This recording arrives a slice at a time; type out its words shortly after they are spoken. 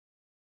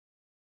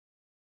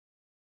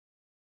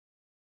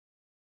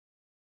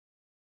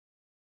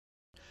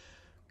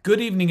Good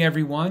evening,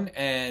 everyone,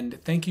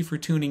 and thank you for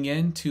tuning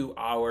in to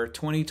our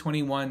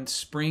 2021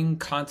 Spring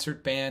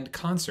Concert Band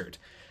concert.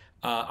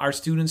 Our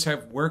students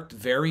have worked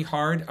very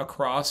hard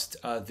across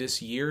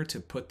this year to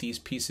put these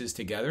pieces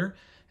together,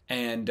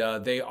 and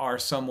they are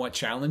somewhat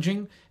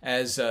challenging,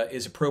 as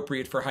is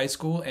appropriate for high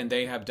school, and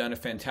they have done a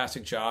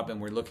fantastic job,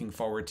 and we're looking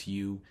forward to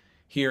you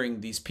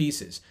hearing these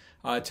pieces.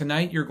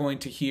 Tonight, you're going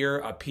to hear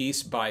a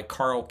piece by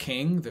Carl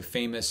King, the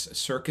famous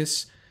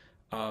circus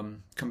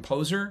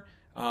composer.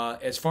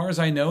 As far as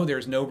I know,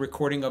 there's no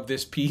recording of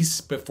this piece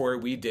before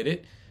we did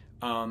it.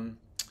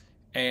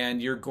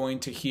 And you're going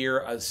to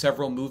hear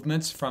several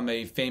movements from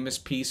a famous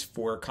piece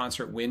for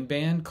concert wind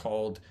band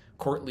called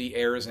Courtly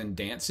Airs and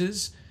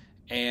Dances.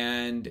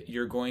 And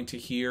you're going to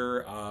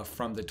hear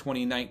from the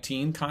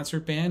 2019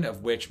 concert band,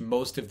 of which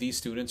most of these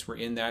students were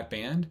in that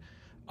band.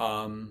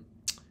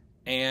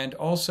 And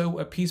also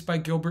a piece by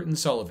Gilbert and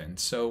Sullivan.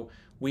 So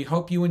we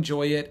hope you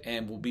enjoy it,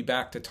 and we'll be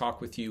back to talk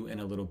with you in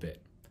a little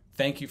bit.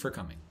 Thank you for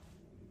coming.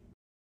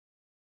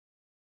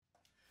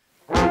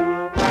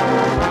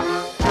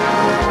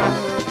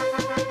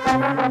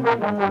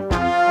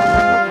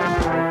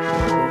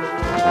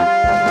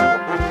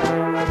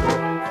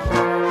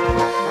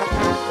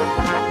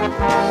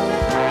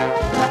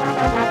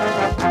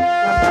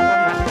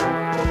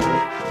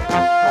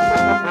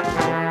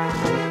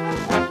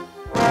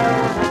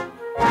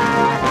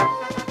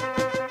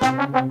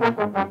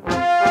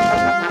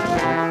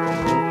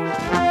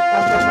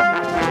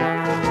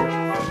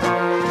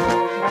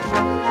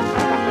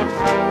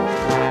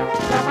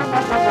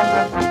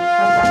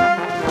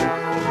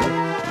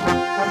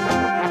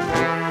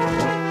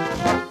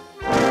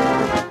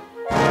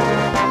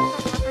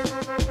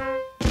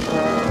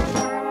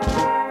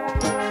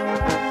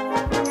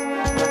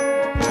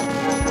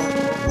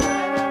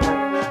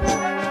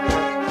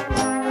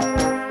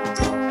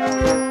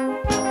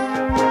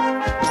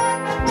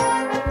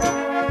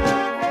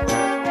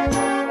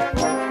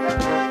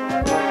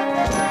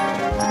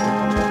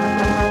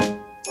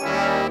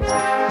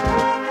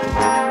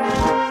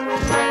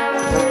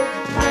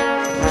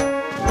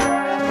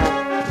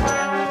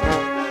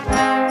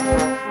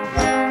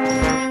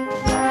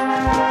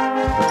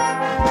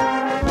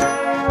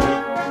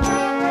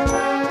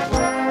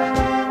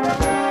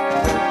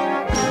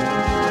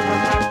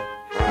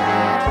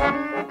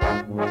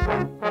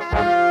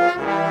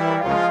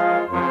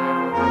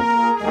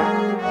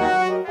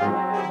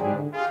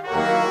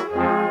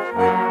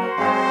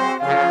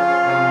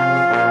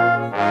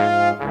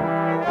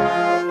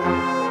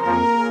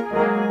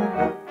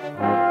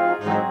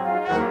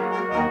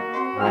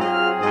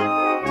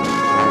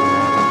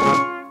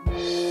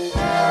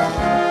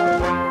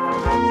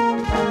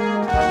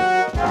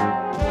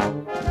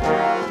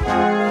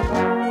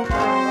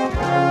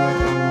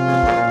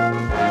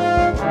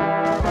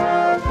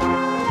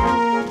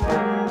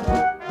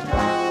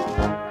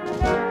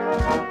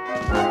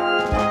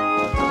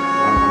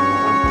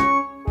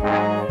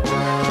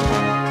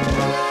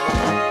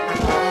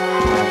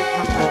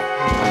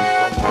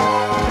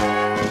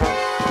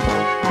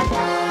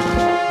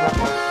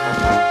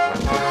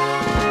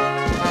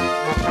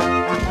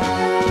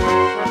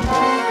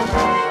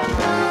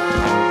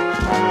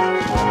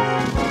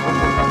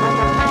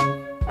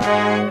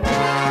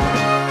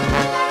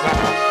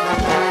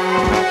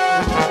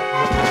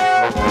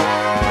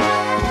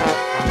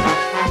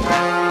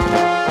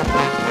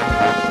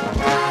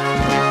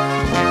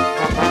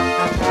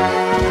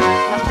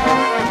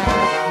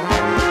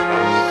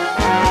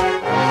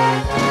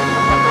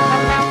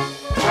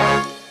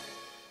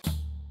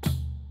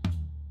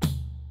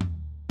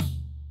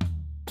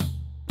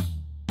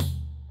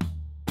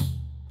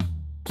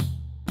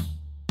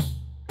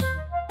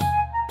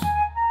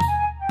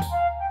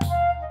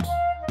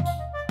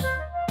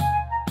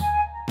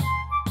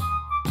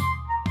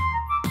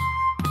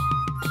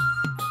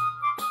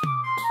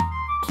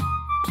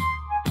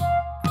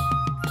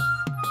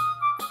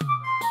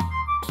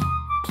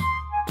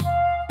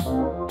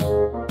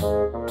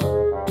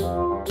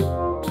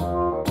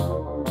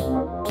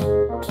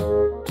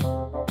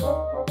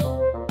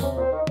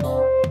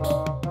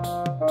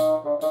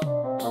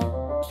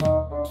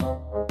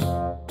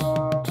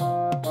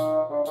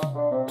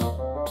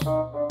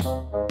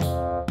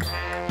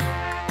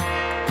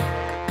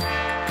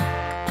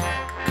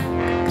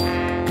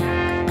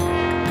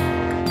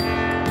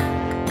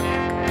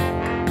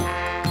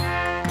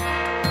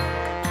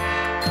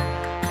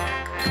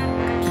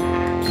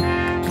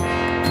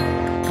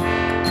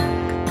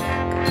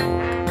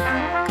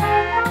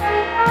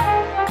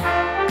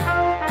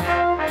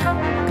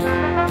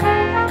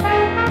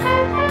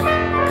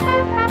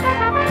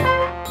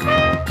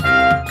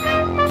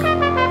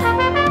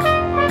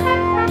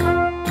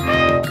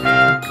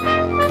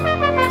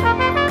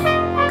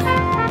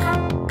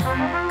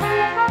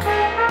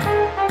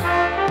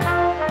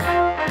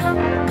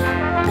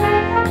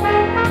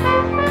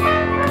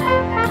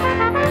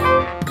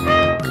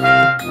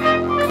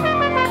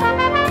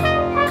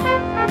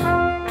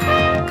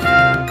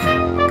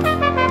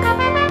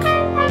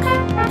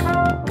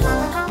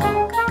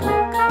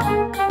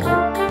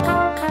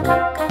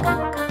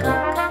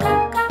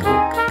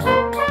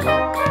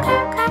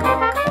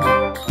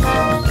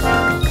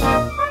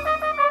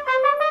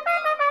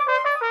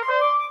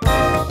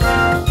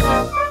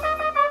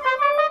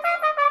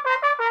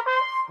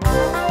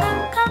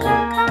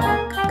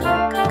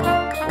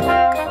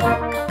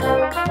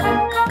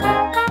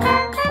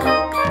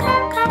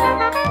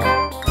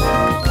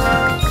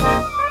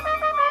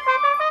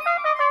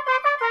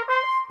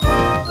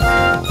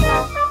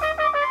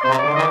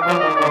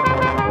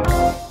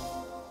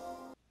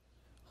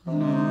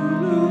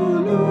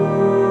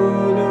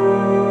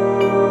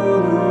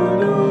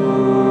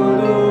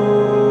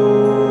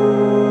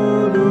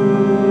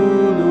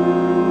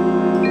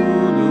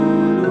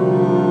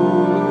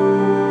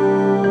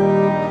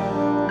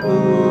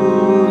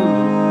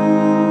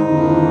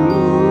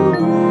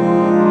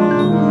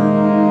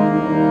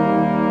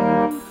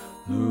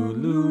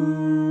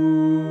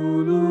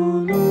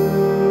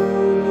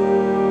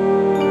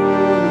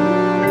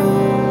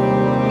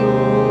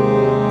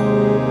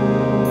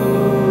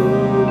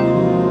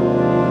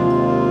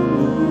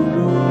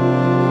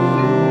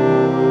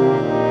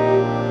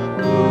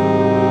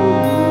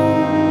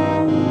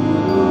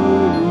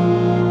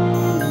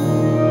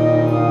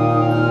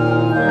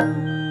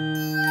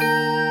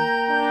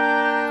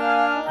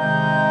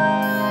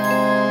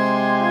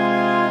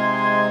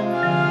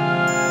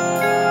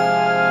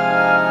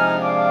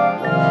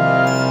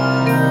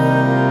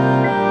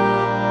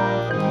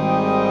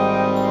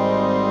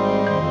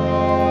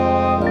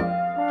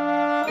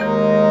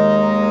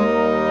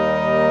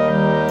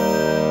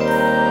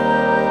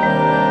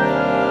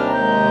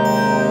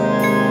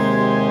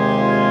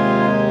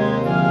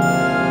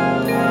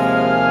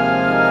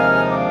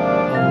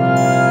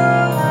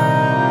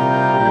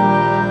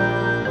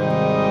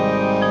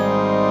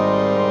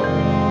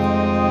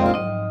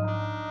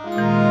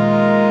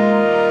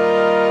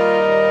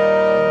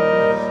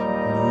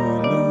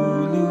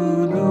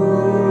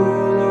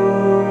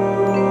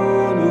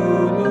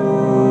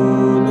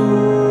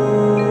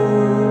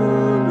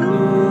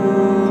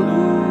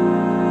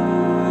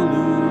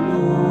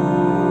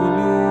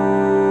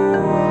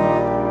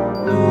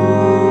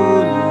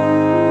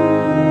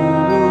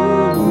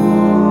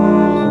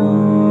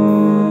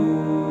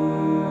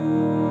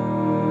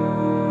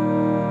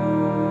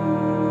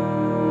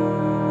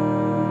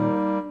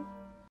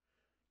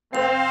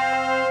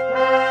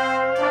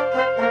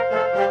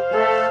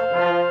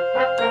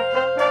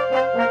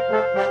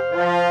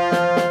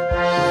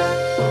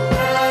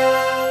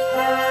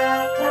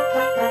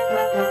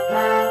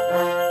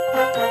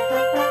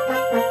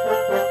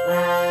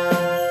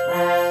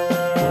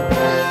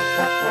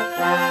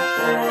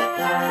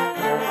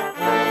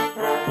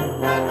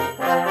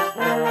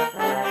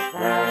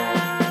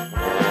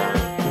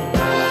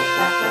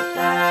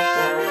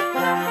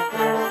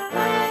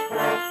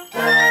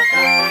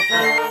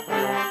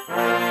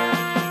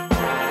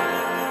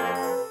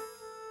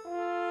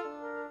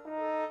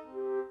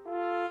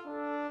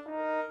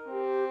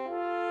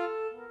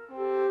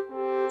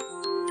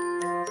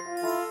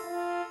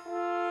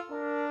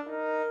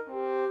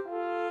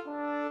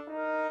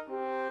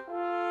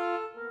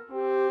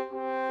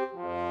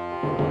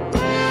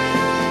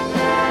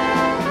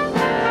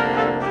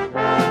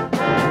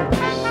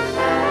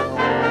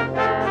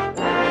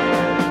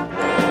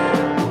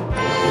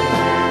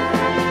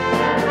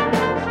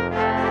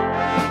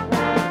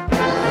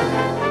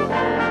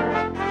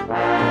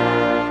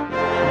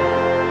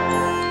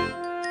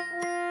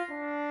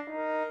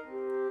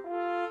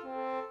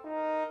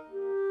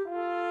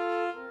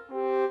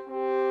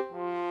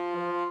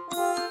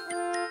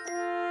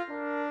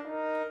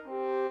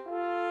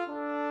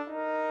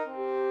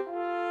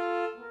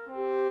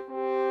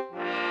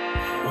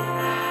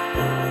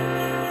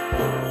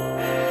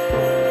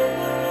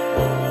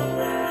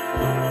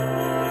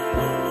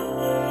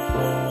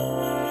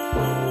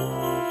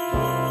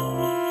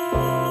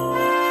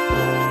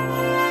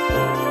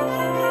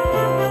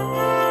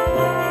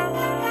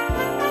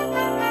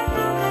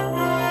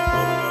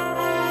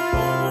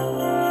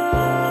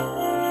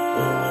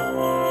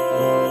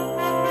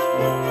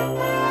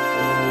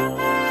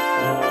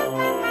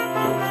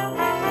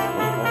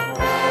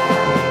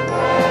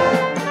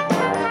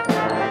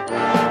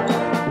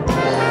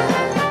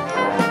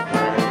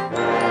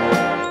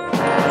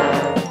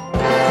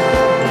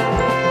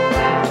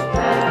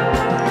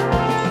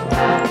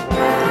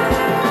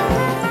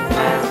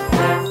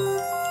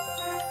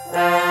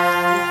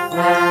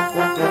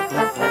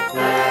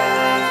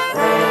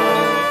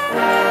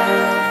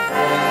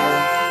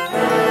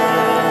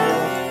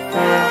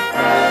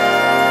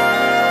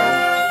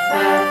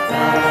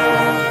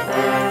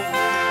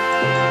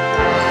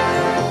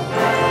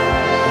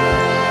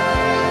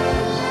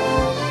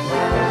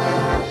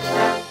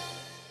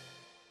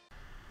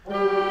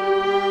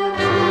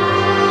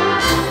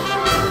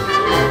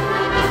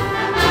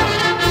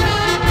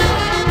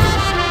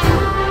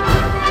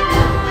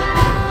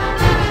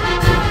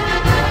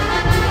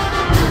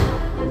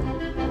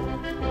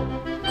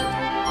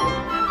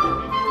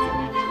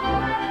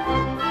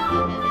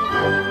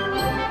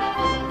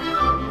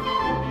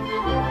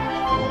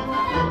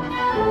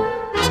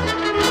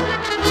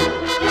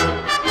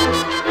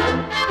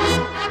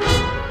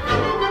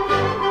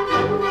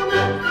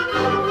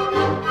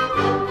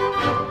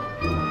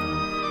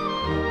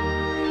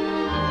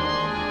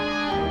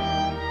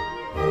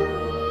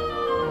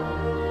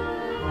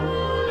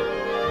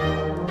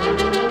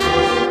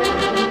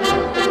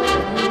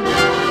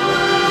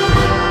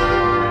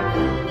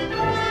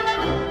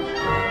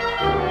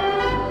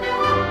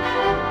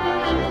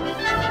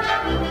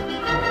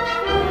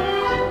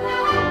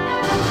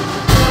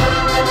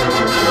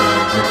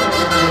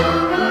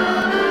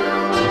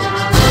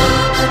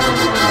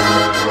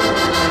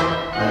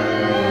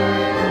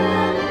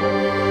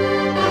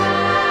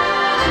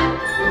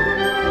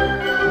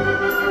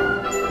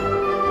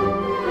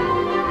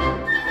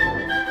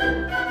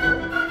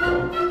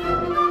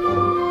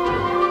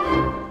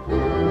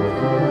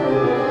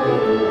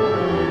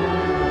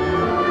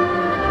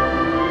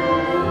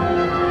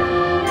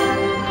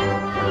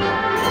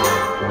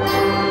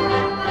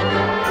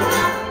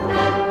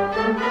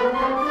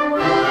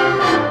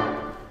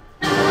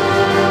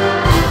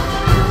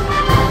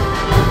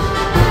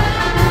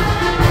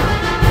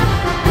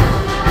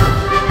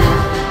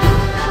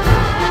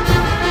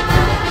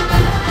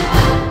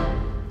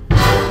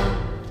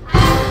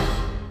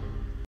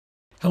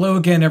 Hello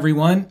again,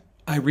 everyone.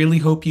 I really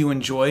hope you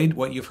enjoyed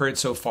what you've heard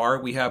so far.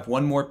 We have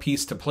one more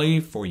piece to play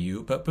for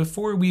you, but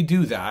before we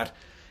do that,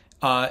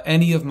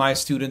 any of my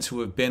students who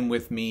have been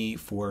with me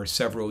for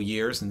several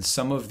years, and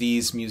some of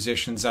these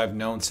musicians I've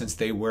known since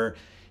they were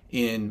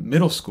in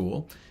middle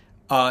school,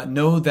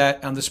 know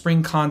that on the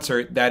spring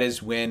concert, that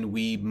is when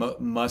we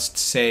must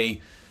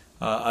say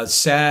a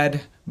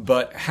sad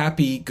but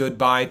happy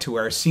goodbye to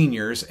our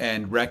seniors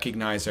and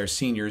recognize our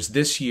seniors.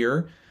 This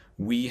year,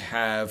 we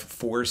have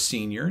 4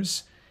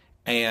 seniors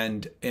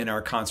and in our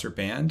concert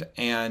band,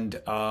 and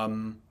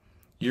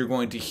you're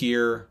going to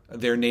hear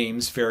their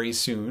names very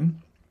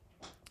soon.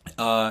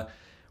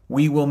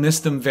 We will miss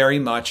them very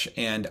much,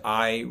 and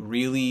I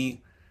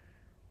really,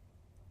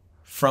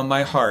 from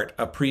my heart,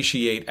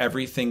 appreciate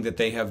everything that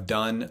they have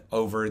done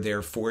over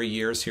their 4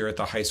 years here at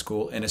the high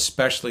school, and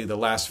especially the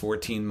last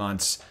 14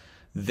 months.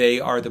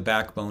 They are the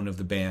backbone of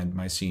the band,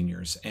 my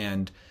seniors.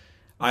 And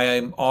I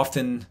am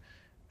often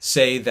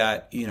say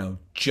that,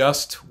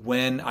 just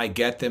when I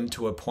get them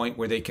to a point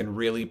where they can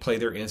really play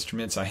their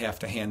instruments, I have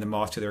to hand them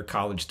off to their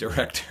college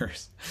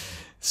directors.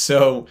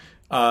 So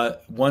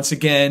once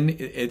again,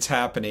 it's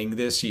happening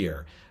this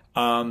year.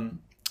 It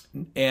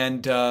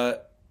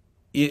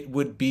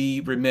would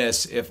be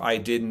remiss if I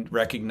didn't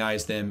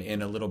recognize them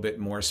in a little bit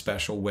more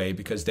special way,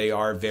 because they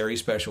are very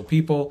special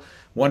people,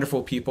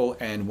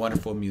 and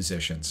wonderful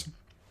musicians.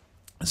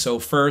 So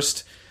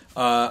first,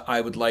 I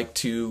would like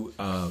to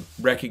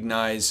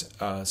recognize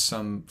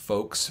some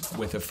folks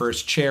with a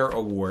First Chair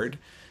Award.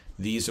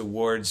 These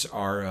awards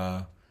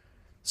are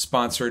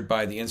sponsored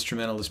by the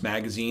Instrumentalist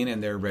magazine,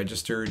 and they're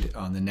registered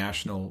on the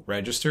National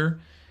Register.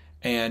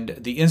 And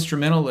the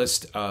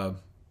Instrumentalist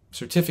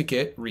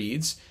certificate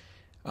reads,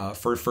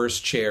 for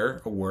First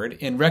Chair Award,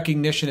 in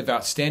recognition of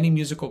outstanding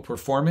musical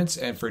performance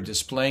and for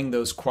displaying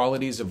those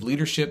qualities of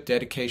leadership,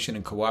 dedication,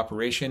 and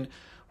cooperation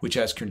which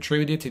has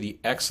contributed to the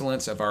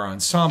excellence of our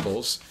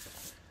ensembles.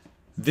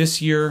 This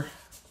year,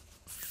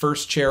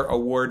 First Chair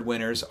Award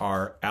winners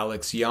are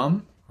Alex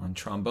Yum on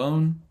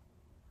trombone,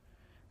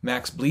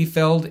 Max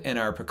Bliefeld in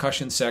our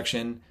percussion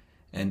section,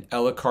 and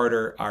Ella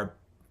Carter, our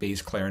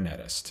bass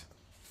clarinetist.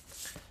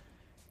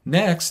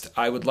 Next,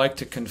 I would like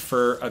to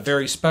confer a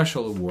very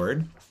special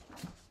award,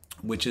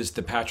 which is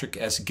the Patrick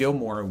S.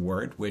 Gilmore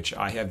Award, which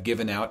I have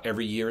given out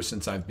every year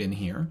since I've been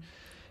here.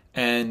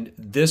 And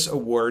this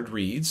award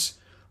reads,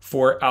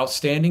 for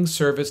outstanding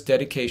service,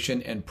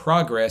 dedication, and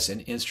progress in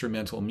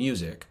instrumental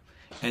music.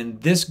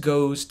 And this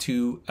goes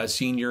to a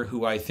senior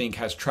who I think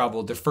has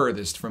traveled the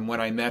furthest from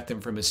when I met them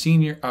from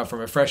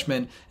a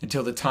freshman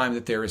until the time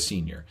that they're a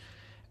senior.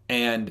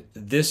 And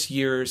this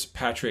year's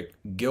Patrick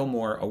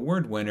Gilmore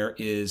Award winner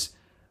is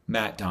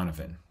Matt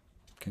Donovan.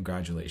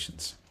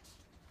 Congratulations.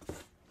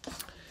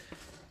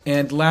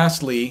 And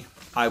lastly,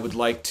 I would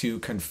like to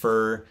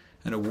confer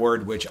an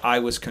award which I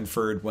was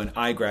conferred when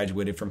I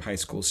graduated from high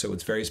school, so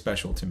it's very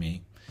special to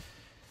me.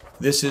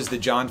 This is the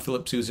John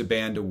Philip Sousa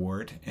Band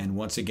Award, and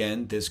once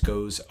again, this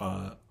goes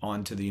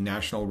on to the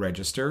National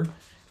Register,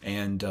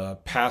 and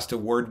past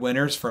award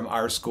winners from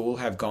our school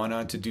have gone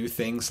on to do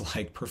things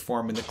like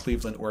perform in the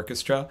Cleveland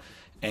Orchestra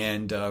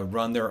and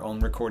run their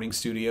own recording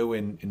studio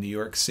in New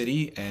York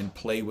City and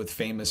play with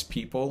famous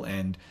people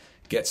and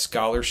get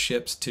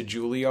scholarships to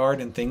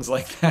Juilliard and things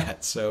like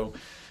that. So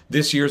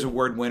this year's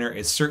award winner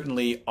is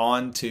certainly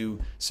on to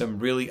some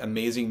really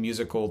amazing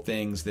musical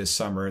things this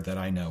summer that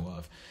I know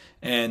of.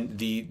 And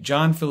the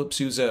John Philip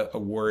Sousa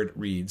Award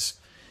reads,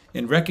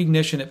 in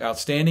recognition of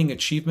outstanding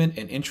achievement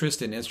and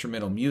interest in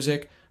instrumental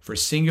music, for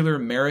singular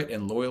merit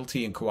and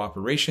loyalty and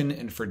cooperation,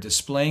 and for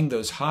displaying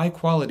those high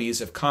qualities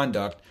of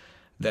conduct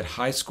that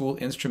high school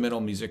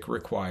instrumental music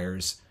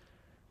requires,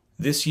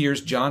 this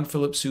year's John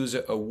Philip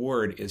Sousa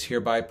Award is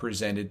hereby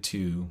presented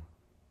to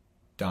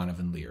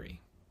Donovan Leary.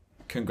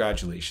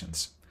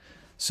 Congratulations.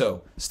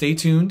 So stay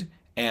tuned,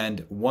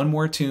 and one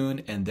more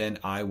tune, and then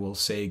I will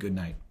say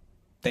goodnight.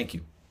 Thank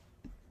you.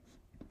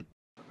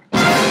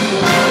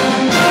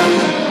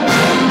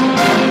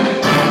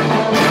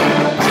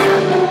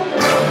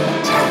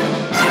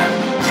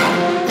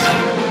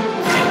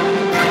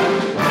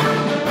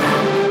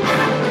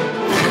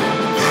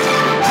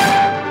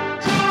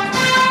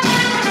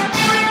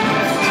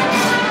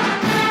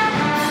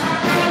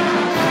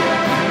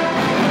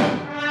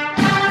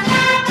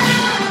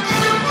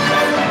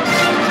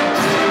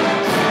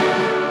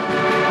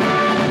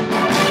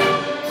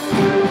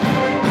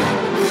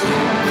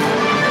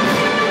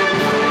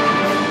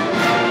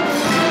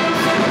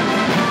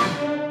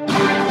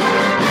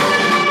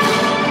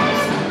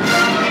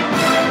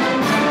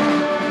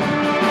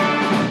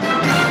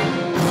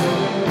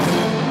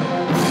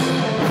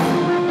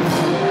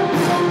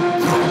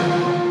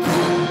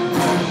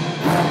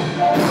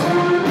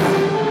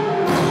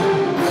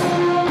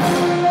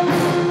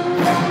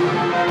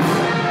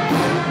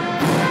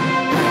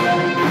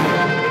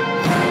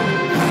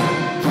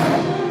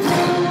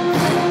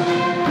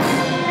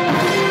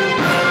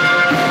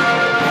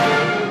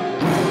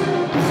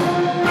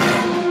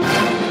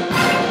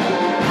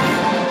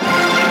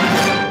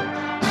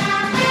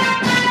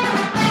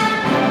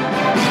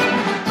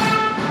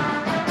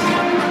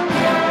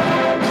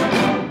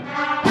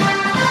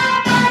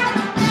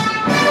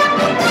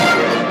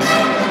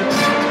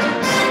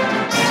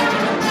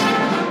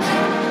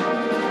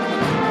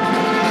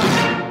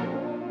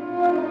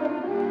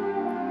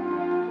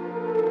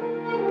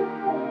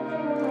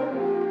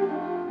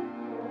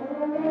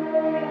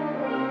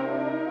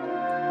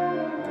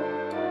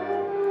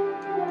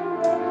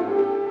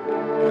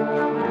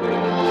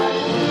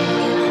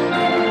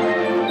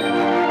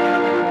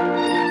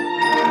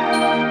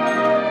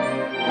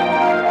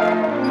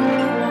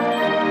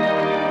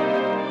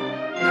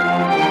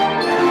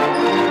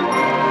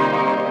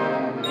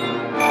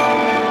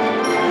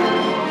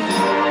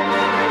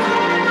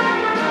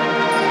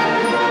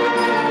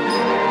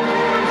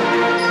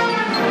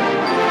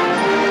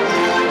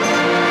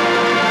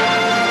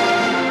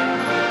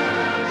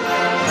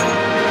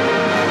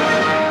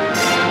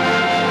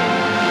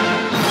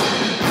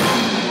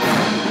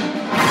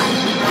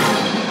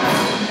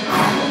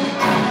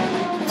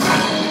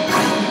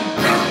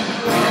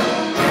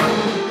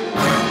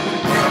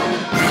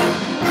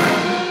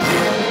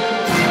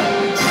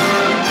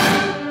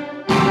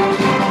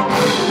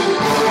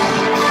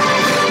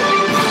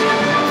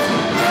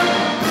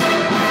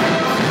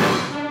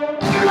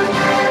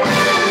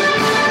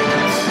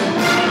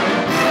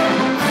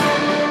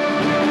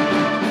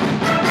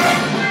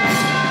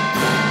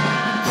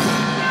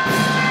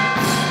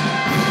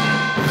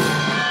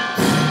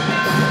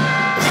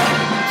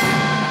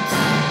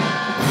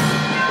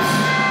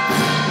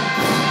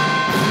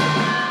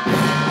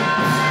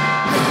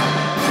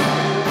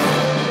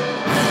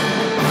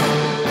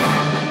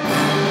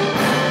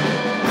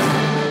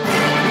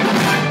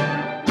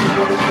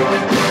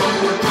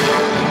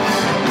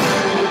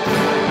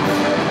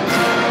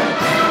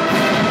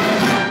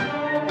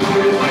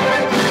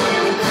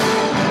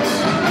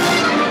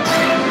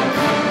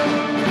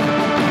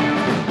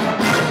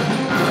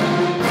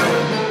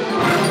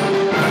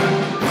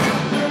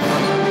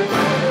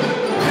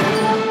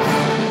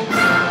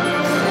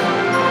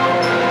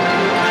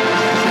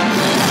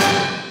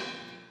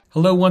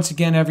 Hello once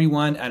again,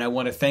 everyone, and I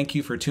want to thank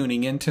you for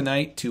tuning in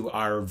tonight to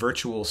our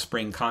virtual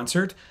spring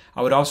concert.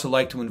 I would also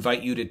like to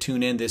invite you to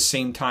tune in this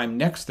same time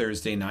next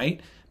Thursday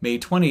night, May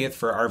 20th,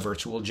 for our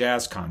virtual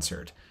jazz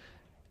concert.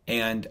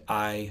 And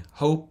I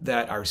hope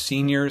that our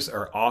seniors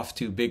are off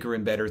to bigger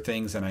and better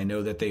things, and I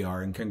know that they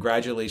are. And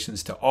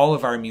congratulations to all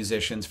of our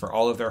musicians for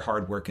all of their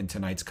hard work in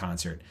tonight's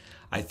concert.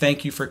 I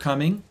thank you for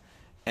coming,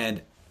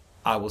 and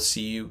I will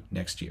see you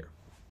next year.